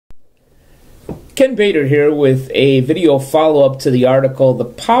Ken Bader here with a video follow-up to the article The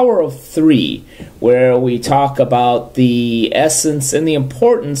Power of Three, where we talk about the essence and the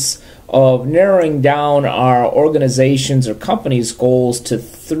importance of narrowing down our organization's or company's goals to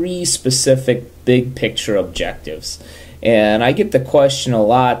three specific big picture objectives. And I get the question a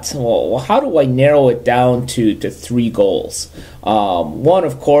lot, well, how do I narrow it down to three goals? One,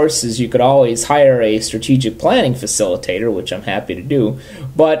 of course, is you could always hire a strategic planning facilitator, which I'm happy to do.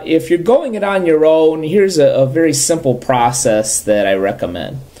 But if you're going it on your own, here's a very simple process that I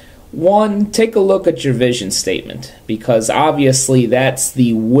recommend. One, take a look at your vision statement, because obviously that's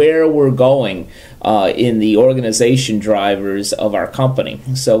the where we're going in the organization drivers of our company.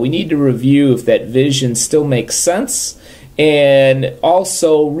 So we need to review if that vision still makes sense, and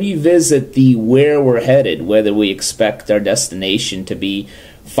also revisit the where we're headed, whether we expect our destination to be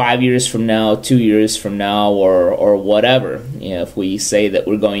 5 years from now, 2 years from now, or whatever. You know, if we say that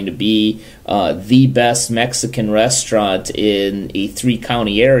we're going to be the best Mexican restaurant in a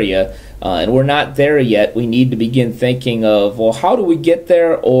 3-county area, and we're not there yet, we need to begin thinking of, well, how do we get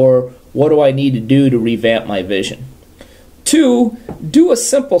there, or what do I need to do to revamp my vision? 2, do a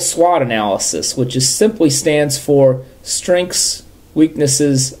simple SWOT analysis, which simply stands for strengths,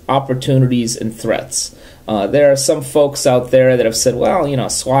 weaknesses, opportunities, and threats. There are some folks out there that have said, well, you know,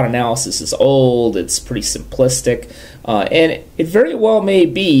 SWOT analysis is old, it's pretty simplistic, and it very well may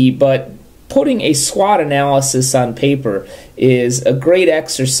be, but putting a SWOT analysis on paper is a great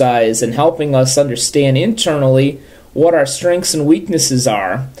exercise in helping us understand internally what our strengths and weaknesses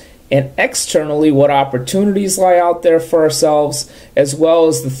are, and externally what opportunities lie out there for ourselves, as well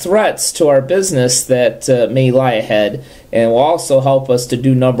as the threats to our business that may lie ahead, and will also help us to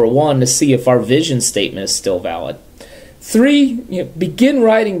do number 1, to see if our vision statement is still valid. 3, begin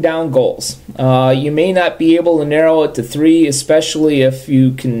writing down goals. You may not be able to narrow it to 3, especially if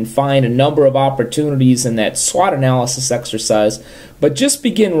you can find a number of opportunities in that SWOT analysis exercise, but just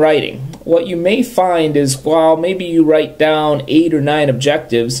begin writing. What you may find is, while maybe you write down 8 or 9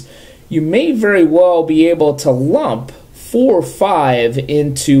 objectives, you may very well be able to lump 4 or 5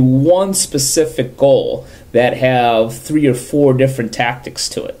 into one specific goal that have 3 or 4 different tactics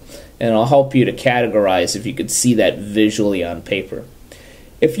to it. And it'll help you to categorize if you could see that visually on paper.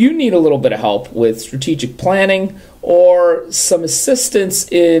 If you need a little bit of help with strategic planning or some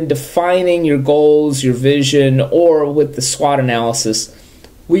assistance in defining your goals, your vision, or with the SWOT analysis,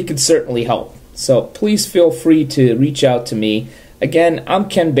 we could certainly help. So please feel free to reach out to me. Again, I'm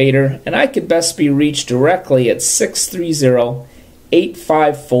Ken Bader, and I could best be reached directly at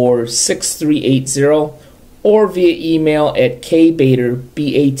 630-854-6380 or via email at kbator,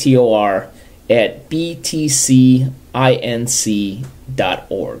 B-A-T-O-R, at btcinc.org.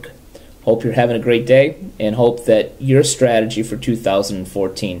 Hope you're having a great day, and hope that your strategy for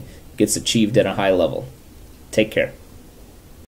 2014 gets achieved at a high level. Take care.